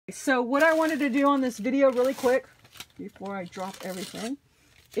So what I wanted to do on this video really quick, before I drop everything,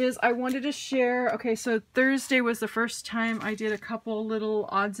 is I wanted to share, okay, so Thursday was the first time I did a couple little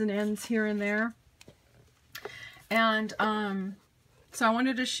odds and ends here and there. And so I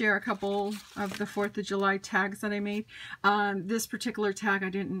wanted to share a couple of the 4th of July tags that I made. This particular tag, I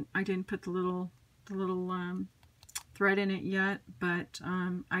didn't put the little thread in it yet, but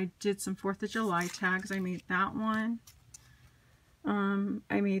I did some 4th of July tags. I made that one.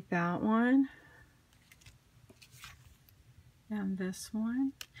 I made that one. And this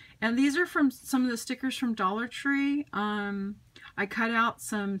one. And these are from some of the stickers from Dollar Tree. I cut out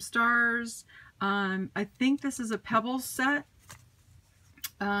some stars. I think this is a Pebbles set.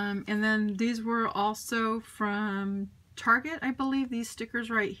 And then these were also from Target, I believe. These stickers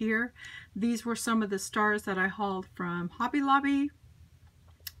right here. These were some of the stars that I hauled from Hobby Lobby.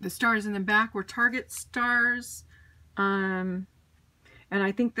 The stars in the back were Target stars. And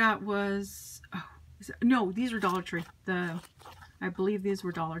I think that was... Oh, no, these are Dollar Tree. I believe these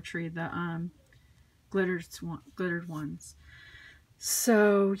were Dollar Tree, the glittered ones.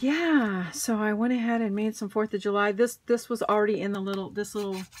 So yeah, so I went ahead and made some 4th of July. This was already in this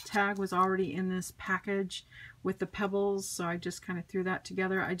little tag was already in this package with the pebbles, so I just kind of threw that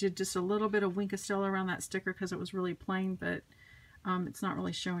together. I did just a little bit of Wink of Stella around that sticker because it was really plain, but it's not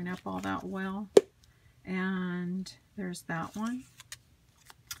really showing up all that well. And there's that one.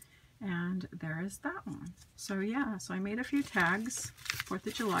 And there is that one. So yeah, so I made a few tags, 4th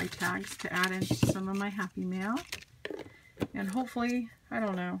of July tags, to add into some of my Happy Mail. And hopefully, I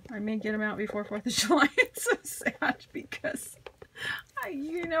don't know, I may get them out before 4th of July. It's so sad because,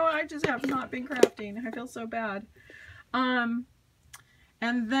 I just have not been crafting. I feel so bad. And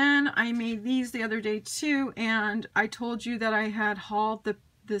then I made these the other day too, and I told you that I had hauled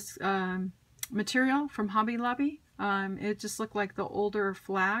this material from Hobby Lobby. It just looked like the older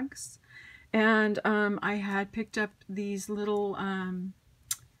flags, and I had picked up these little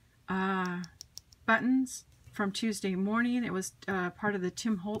buttons from Tuesday Morning. It was part of the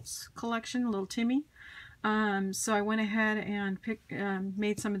Tim Holtz collection, Little Timmy. So I went ahead and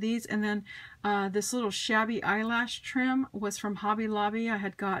made some of these, and then this little shabby eyelash trim was from Hobby Lobby. I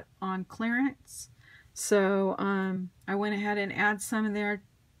had got on clearance, so I went ahead and add some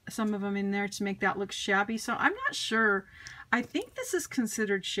of them in there to make that look shabby. So I'm not sure. I think this is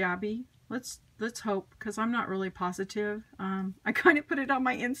considered shabby. Let's hope, because I'm not really positive. I kind of put it on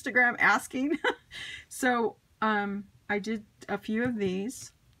my Instagram asking. So I did a few of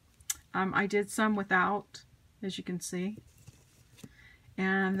these. I did some without, as you can see.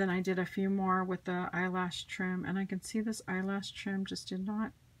 And then I did a few more with the eyelash trim. And I can see this eyelash trim just did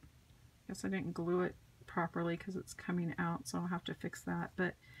not, I guess I didn't glue it properly because it's coming out, so I'll have to fix that.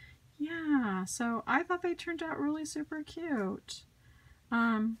 But yeah, so I thought they turned out really super cute.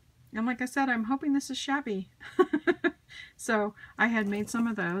 And like I said, I'm hoping this is shabby. So I had made some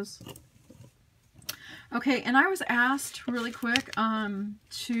of those. Okay, and I was asked really quick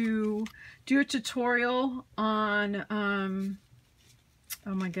to do a tutorial on,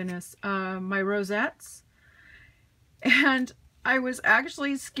 oh my goodness, my rosettes. And I was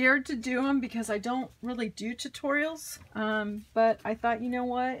actually scared to do them because I don't really do tutorials. But I thought, you know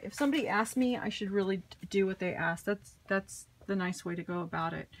what? If somebody asked me, I should really do what they ask. That's the nice way to go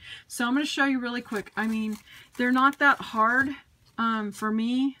about it. So I'm going to show you really quick. I mean, they're not that hard for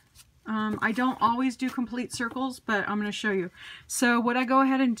me. I don't always do complete circles, but I'm going to show you. So what I go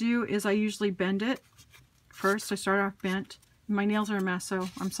ahead and do is I usually bend it first. I start off bent. My nails are a mess, so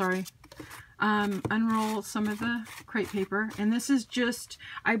I'm sorry. Unroll some of the crepe paper, and this is just,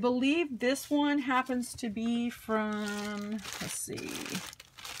 I believe this one happens to be from, let's see,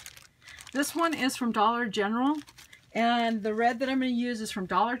 this one is from Dollar General, and the red that I'm going to use is from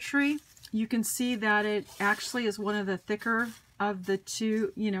Dollar Tree. You can see that it actually is one of the thicker of the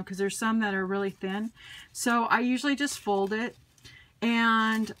two, you know, because there's some that are really thin. So I usually just fold it,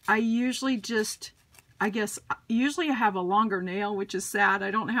 and I usually just, usually I have a longer nail, which is sad. I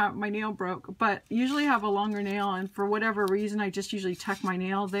don't have, my nail broke, but usually I have a longer nail, and for whatever reason, I just usually tuck my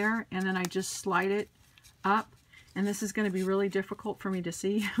nail there, and then I just slide it up. And this is going to be really difficult for me to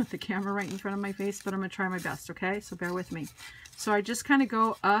see with the camera right in front of my face, but I'm going to try my best, okay? So bear with me. So I just kind of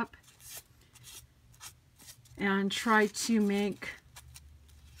go up and try to make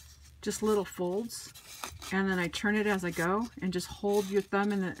just little folds, and then I turn it as I go, and just hold your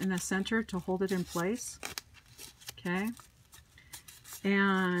thumb in the center to hold it in place, okay?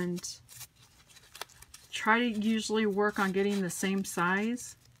 And try to usually work on getting the same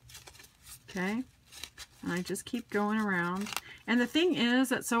size, okay? And I just keep going around. And the thing is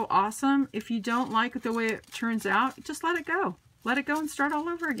that's so awesome, if you don't like the way it turns out, just let it go. let it go and start all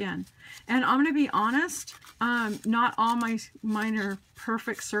over again. And I'm going to be honest, not all mine are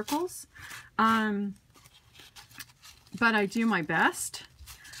perfect circles, but I do my best.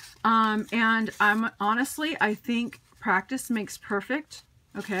 And honestly, I think practice makes perfect.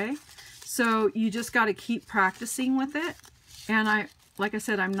 Okay, so you just got to keep practicing with it. And like I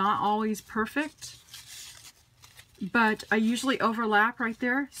said, I'm not always perfect, but I usually overlap right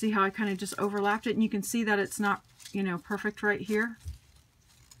there. See how I kind of just overlapped it, and you can see that it's not, you know, perfect right here.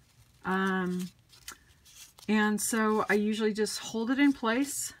 And so I usually just hold it in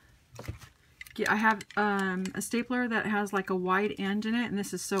place. I have a stapler that has like a wide end in it, and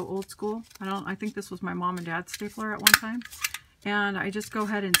this is so old school. I think this was my mom and dad's stapler at one time. And I just go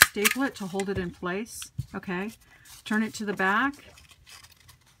ahead and staple it to hold it in place. Okay, turn it to the back,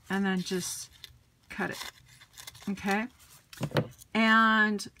 and then just cut it. Okay,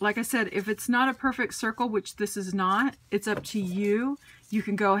 and like I said, if it's not a perfect circle, which this is not, it's up to you. You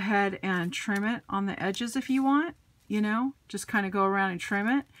can go ahead and trim it on the edges if you want, you know, just kind of go around and trim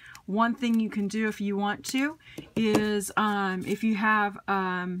it. One thing you can do if you want to is if you have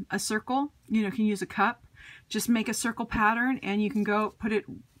a circle, you know, you can use a cup, just make a circle pattern, and you can go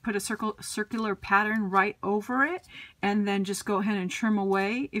put a circular pattern right over it, and then just go ahead and trim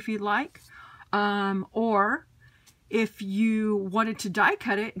away if you'd like. Or if you wanted to die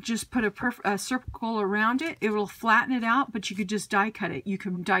cut it, just put a circle around it. It will flatten it out, but you could just die cut it. You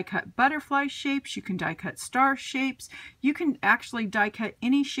can die cut butterfly shapes. You can die cut star shapes. You can actually die cut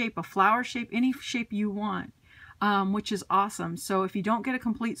any shape, a flower shape, any shape you want, which is awesome. So if you don't get a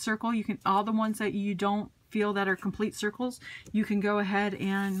complete circle, you can, all the ones that you don't feel that are complete circles, you can go ahead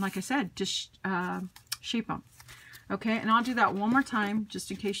and, like I said, just shape them. Okay, and I'll do that one more time, just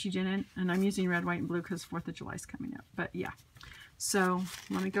in case you didn't. And I'm using red, white, and blue because 4th of July is coming up. But yeah, so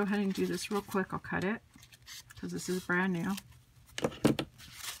let me go ahead and do this real quick. I'll cut it because this is brand new.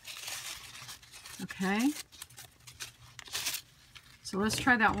 Okay, so let's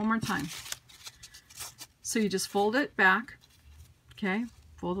try that one more time. So you just fold it back. Okay,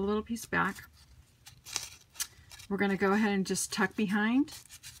 fold a little piece back. We're going to go ahead and just tuck behind.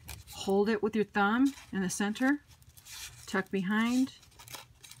 Hold it with your thumb in the center. Tuck behind,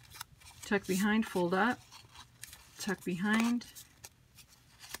 fold up, tuck behind.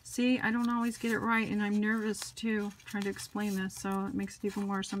 See, I don't always get it right, and I'm nervous too, trying to explain this, so it makes it even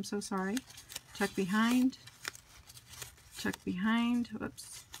worse. I'm so sorry. Tuck behind,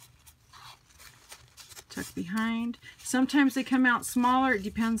 whoops. Tuck behind. Sometimes they come out smaller. It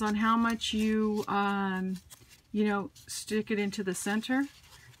depends on how much you, you know, stick it into the center.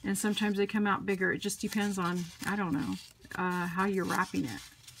 And sometimes they come out bigger. It just depends on, I don't know, how you're wrapping it.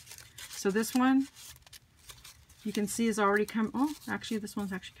 So this one, you can see is already come, oh, actually this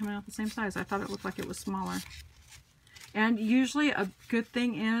one's actually coming out the same size. I thought it looked like it was smaller. And usually a good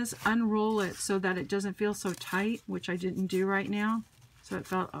thing is unroll it so that it doesn't feel so tight, which I didn't do right now. So it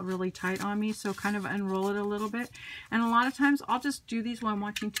felt really tight on me. So kind of unroll it a little bit. And a lot of times I'll just do these while I'm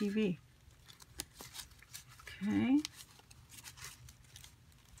watching TV. Okay.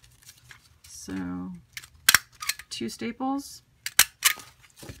 So 2 staples,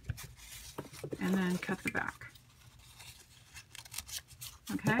 and then cut the back.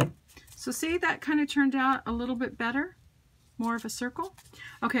 Okay, so see, that kind of turned out a little bit better, more of a circle.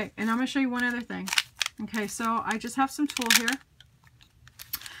 Okay, and I'm going to show you one other thing. Okay, so I just have some tulle here.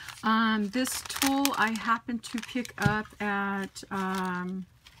 This tulle I happened to pick up at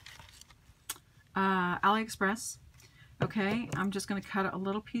AliExpress. Okay, I'm just going to cut a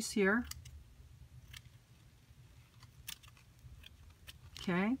little piece here.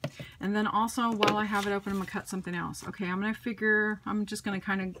 Okay, and then also while I have it open, I'm going to cut something else. Okay, I'm just going to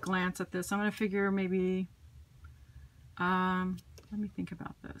kind of glance at this. I'm going to figure maybe, let me think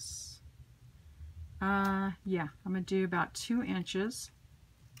about this. Yeah, I'm going to do about 2 inches.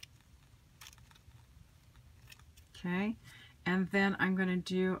 Okay, and then I'm going to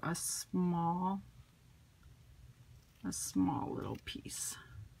do a small little piece.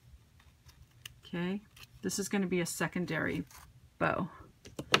 Okay, this is going to be a secondary bow.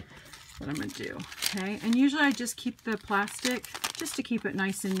 What I'm going to do. Okay, and usually I just keep the plastic just to keep it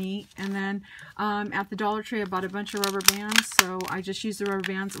nice and neat. And then at the Dollar Tree I bought a bunch of rubber bands, so I just use the rubber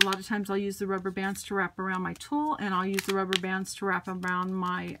bands. A lot of times I'll use the rubber bands to wrap around my tulle, and I'll use the rubber bands to wrap around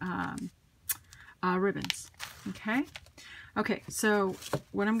my ribbons. Okay, okay, so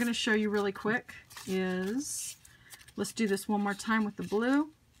what I'm going to show you really quick is, let's do this one more time with the blue.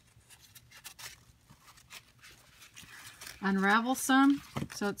 Unravel some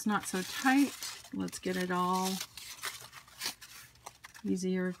so it's not so tight. Let's get it all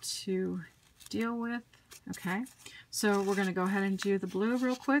easier to deal with. Okay, So we're going to go ahead and do the blue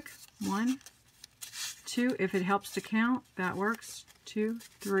real quick. 1, 2, if it helps to count, that works. 2,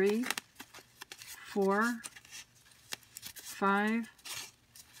 3, 4, 5,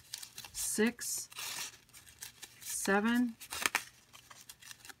 6, 7,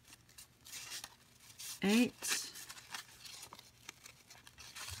 8,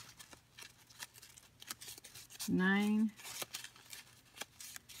 9,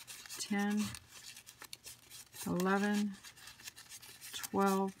 10, 11,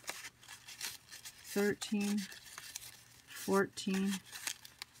 12, 13, 14,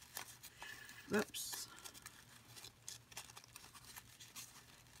 whoops,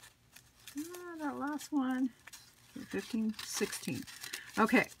 that last one, 15, 16.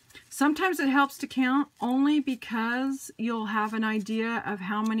 Okay, sometimes it helps to count only because you'll have an idea of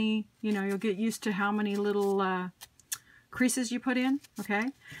how many, you'll get used to how many little creases you put in, okay?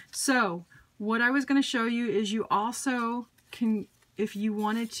 So what I was going to show you is you also can, if you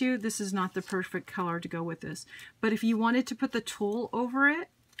wanted to, this is not the perfect color to go with this, but if you wanted to put the tulle over it,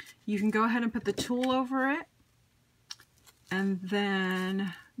 you can go ahead and put the tulle over it and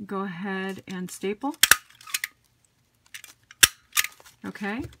then go ahead and staple.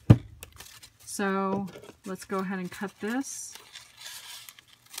 Okay, so let's go ahead and cut this.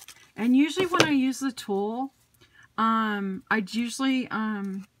 And usually when I use the tulle,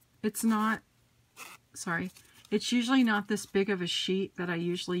 it's usually not this big of a sheet that I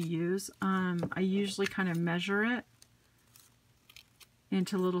usually use. I usually kind of measure it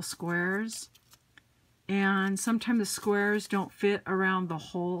into little squares. And sometimes the squares don't fit around the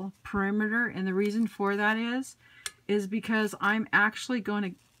whole perimeter. And the reason for that is because I'm actually going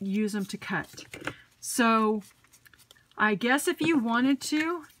to use them to cut. So I guess if you wanted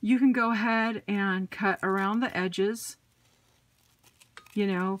to, you can go ahead and cut around the edges,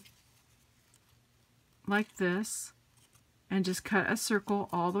 like this, and just cut a circle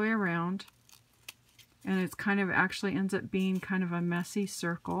all the way around. And it's kind of actually ends up being kind of a messy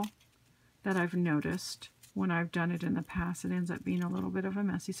circle that I've noticed when I've done it in the past. It ends up being a little bit of a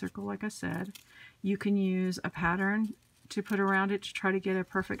messy circle, like I said. You can use a pattern to put around it to try to get a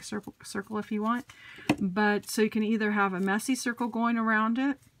perfect circle if you want. But so you can either have a messy circle going around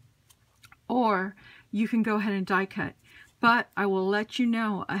it, or you can go ahead and die cut. But I will let you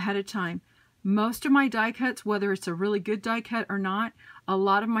know ahead of time, most of my die cuts, whether it's a really good die cut or not, a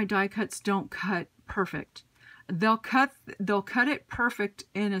lot of my die cuts don't cut perfect. They'll cut it perfect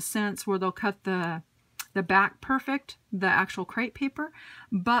in a sense where they'll cut the back perfect, the actual crepe paper,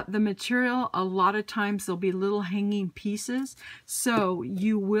 but the material, a lot of times there'll be little hanging pieces, so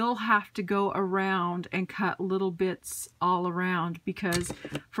you will have to go around and cut little bits all around, because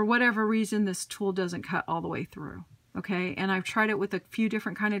for whatever reason this tool doesn't cut all the way through. Okay, and I've tried it with a few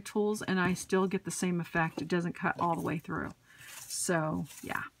different kind of tools and I still get the same effect. It doesn't cut all the way through. So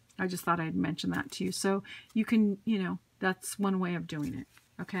yeah, I just thought I'd mention that to you. So you can, that's one way of doing it.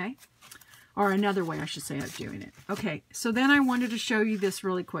 Okay, or another way I should say of doing it. Okay, so then I wanted to show you this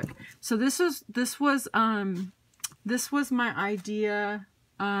really quick. So this was my idea.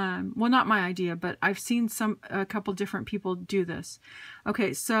 Well, not my idea, but I've seen a couple different people do this.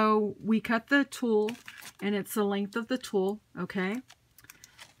 Okay, so we cut the tulle, and it's the length of the tulle, okay?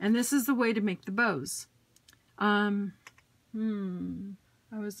 And this is the way to make the bows. I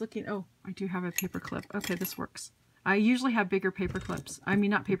was looking, oh, I do have a paper clip. Okay, this works. I usually have bigger paper clips. I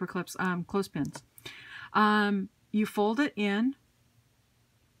mean, not paper clips, clothespins. You fold it in,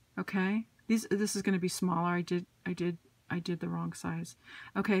 okay? This is going to be smaller. I did the wrong size.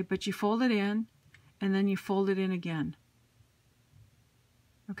 Okay, but you fold it in, and then you fold it in again.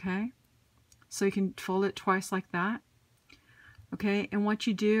 Okay, so you can fold it twice like that. Okay, and what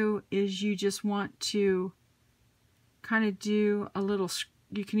you do is you just want to kind of do a little,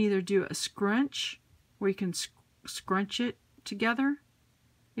 you can either do a scrunch, where you can scrunch it together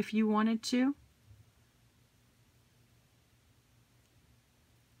if you wanted to.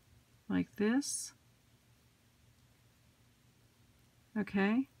 Like this.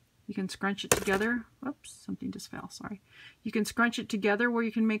 Okay, you can scrunch it together. Whoops, something just fell, sorry. You can scrunch it together where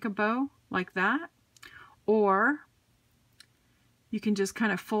you can make a bow like that, or you can just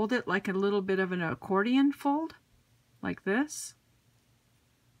kind of fold it like a little bit of an accordion fold, like this.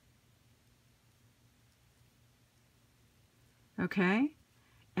 Okay,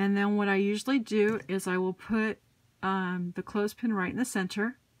 and then what I usually do is I will put the clothespin right in the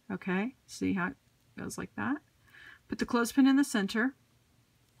center. Okay, see how it goes like that? Put the clothespin in the center.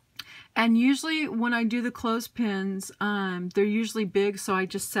 And usually when I do the clothespins, they're usually big, so I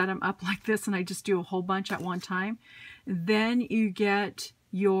just set them up like this and I just do a whole bunch at one time. Then you get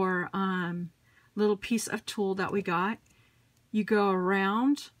your little piece of tulle that we got. You go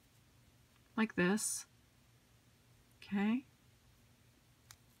around like this, okay?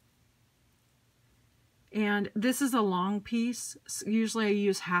 And this is a long piece. Usually I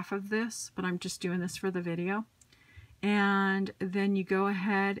use half of this, but I'm just doing this for the video. And then you go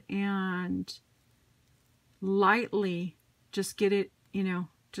ahead and lightly just get it, you know,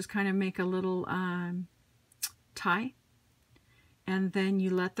 just kind of make a little tie. And then you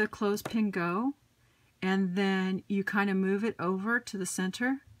let the clothespin go. And then you kind of move it over to the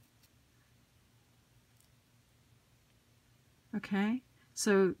center. Okay,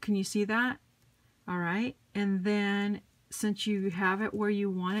 so can you see that? All right, and then since you have it where you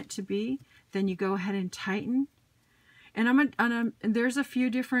want it to be, then you go ahead and tighten. And there's a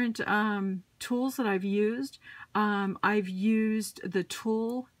few different tools that I've used. I've used the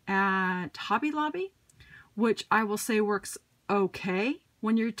tool at Hobby Lobby, which I will say works okay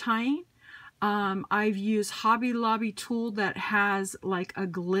when you're tying. I've used Hobby Lobby tool that has like a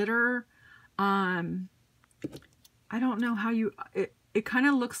glitter. I don't know how you... It kind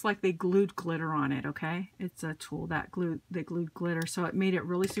of looks like they glued glitter on it, okay? It's a tool that they glued glitter, so it made it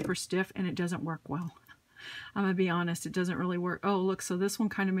really super stiff, and it doesn't work well. I'm gonna be honest, it doesn't really work. Oh, look, so this one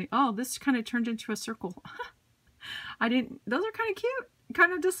kind of made... Oh, this kind of turned into a circle. I didn't... Those are kind of cute. It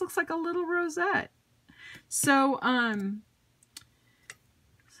kind of just looks like a little rosette. So,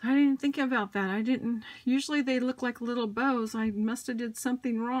 I didn't think about that. I didn't... Usually they look like little bows. I must have did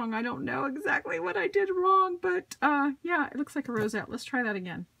something wrong. I don't know exactly what I did wrong, but yeah, it looks like a rosette. Let's try that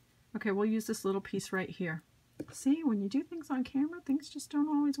again. Okay, we'll use this little piece right here. See, when you do things on camera, things just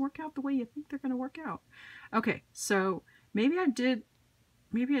don't always work out the way you think they're going to work out. Okay, so maybe I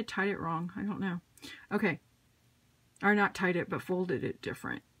tied it wrong. I don't know. Okay, or not tied it, but folded it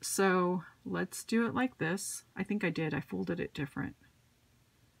different. So let's do it like this. I think I did. I folded it different.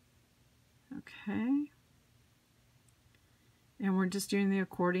 Okay, and we're just doing the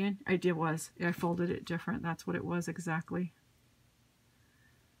accordion. I folded it different. That's what it was exactly.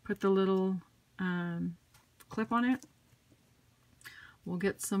 Put the little clip on it. We'll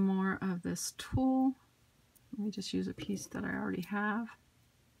get some more of this tulle. Let me just use a piece that I already have.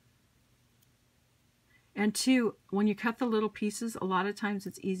 And two, when you cut the little pieces, a lot of times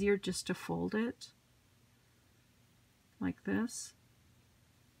it's easier just to fold it like this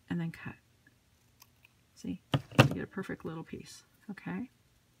and then cut. See, you get a perfect little piece. Okay,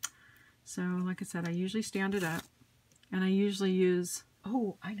 so like I said, I usually stand it up, and I usually use...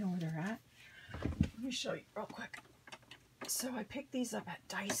 Oh, I know where they're at. Let me show you real quick. So I picked these up at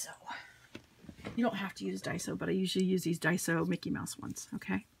Daiso. You don't have to use Daiso, but I usually use these Daiso Mickey Mouse ones.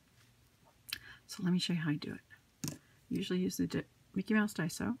 Okay, so let me show you how I do it. Usually use the Mickey Mouse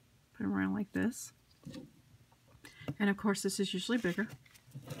Daiso. Put them around like this, and of course this is usually bigger.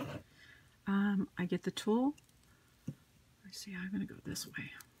 I get the tool. Let's see, I'm going to go this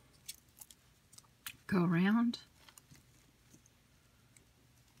way. Go around.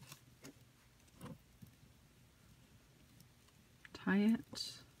 Tie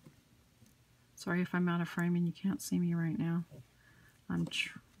it. Sorry if I'm out of frame and you can't see me right now. I'm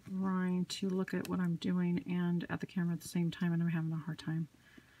trying to look at what I'm doing and at the camera at the same time, and I'm having a hard time.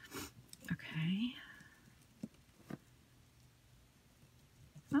 Okay.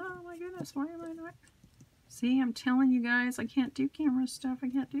 Oh my goodness, why am I not? See, I'm telling you guys, I can't do camera stuff. I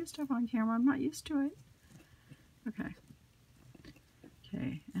can't do stuff on camera. I'm not used to it. Okay.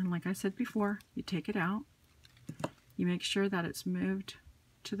 Okay, and like I said before, you take it out. You make sure that it's moved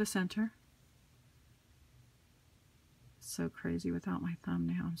to the center. It's so crazy without my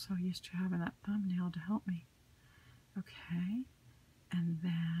thumbnail. I'm so used to having that thumbnail to help me. Okay, and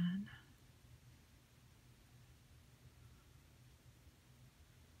then...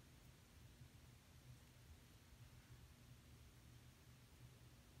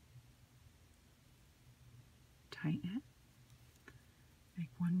 tighten it, make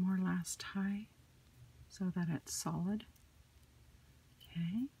one more last tie so that it's solid.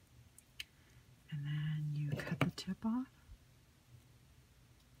 Okay, and then you cut the tip off,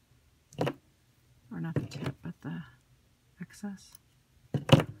 or not the tip, but the excess.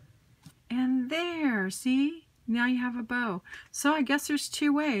 And there, see, now you have a bow. So I guess there's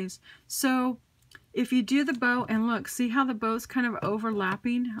two ways. So if you do the bow, and look, see how the bow's kind of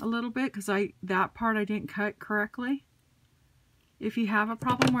overlapping a little bit, because that part I didn't cut correctly. If you have a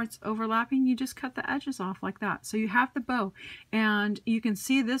problem where it's overlapping, you just cut the edges off like that. So you have the bow, and you can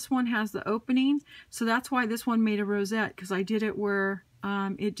see this one has the opening, so that's why this one made a rosette, because I did it where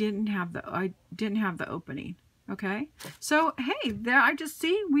I didn't have the opening. Okay, so hey, there,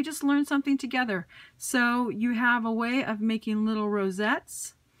 we just learned something together. So you have a way of making little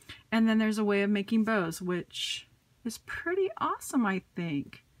rosettes. And then there's a way of making bows, which is pretty awesome, I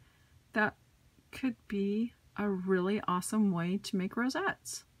think. That could be a really awesome way to make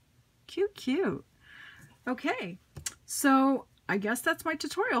rosettes. Cute, cute. Okay, so I guess that's my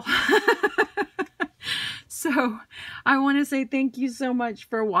tutorial. So I want to say thank you so much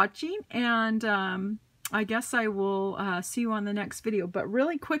for watching, and I guess I will see you on the next video. But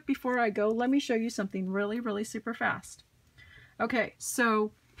really quick before I go, let me show you something really super fast. Okay,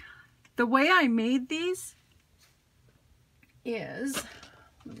 so the way I made these is,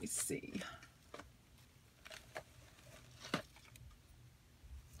 let me see.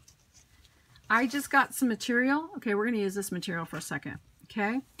 I just got some material. Okay, we're going to use this material for a second.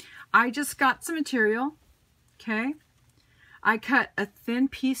 Okay, I just got some material. Okay, I cut a thin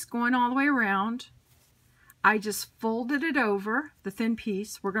piece going all the way around. I just folded it over, the thin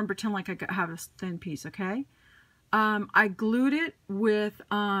piece. We're going to pretend like I have a thin piece, okay? I glued it with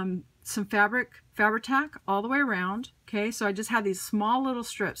some Fabri-Tac all the way around, okay? So I just had these small little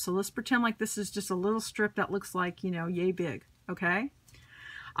strips. So let's pretend like this is just a little strip that looks like, you know, yay big, okay?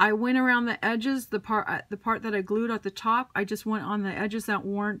 I went around the edges, the part that I glued at the top, I just went on the edges that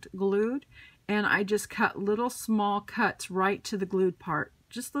weren't glued, and I just cut little small cuts right to the glued part.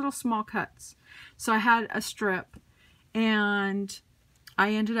 Just little small cuts. So I had a strip, and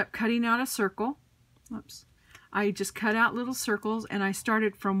I ended up cutting out a circle. Oops. I just cut out little circles, and I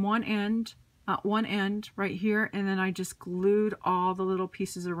started from one end right here, and then I just glued all the little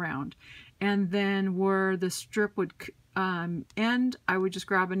pieces around. And then where the strip would end, I would just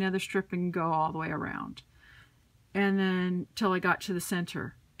grab another strip and go all the way around, and then till I got to the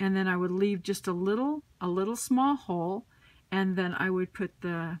center. And then I would leave just a little small hole, and then I would put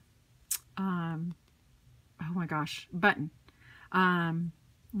the oh my gosh, button. I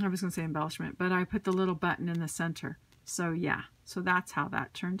was going to say embellishment, but I put the little button in the center. So yeah, so that's how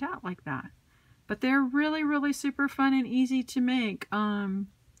that turned out, like that. But they're really super fun and easy to make.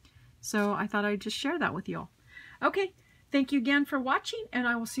 So I thought I'd just share that with you all. Okay, thank you again for watching, and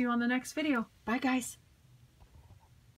I will see you on the next video. Bye guys.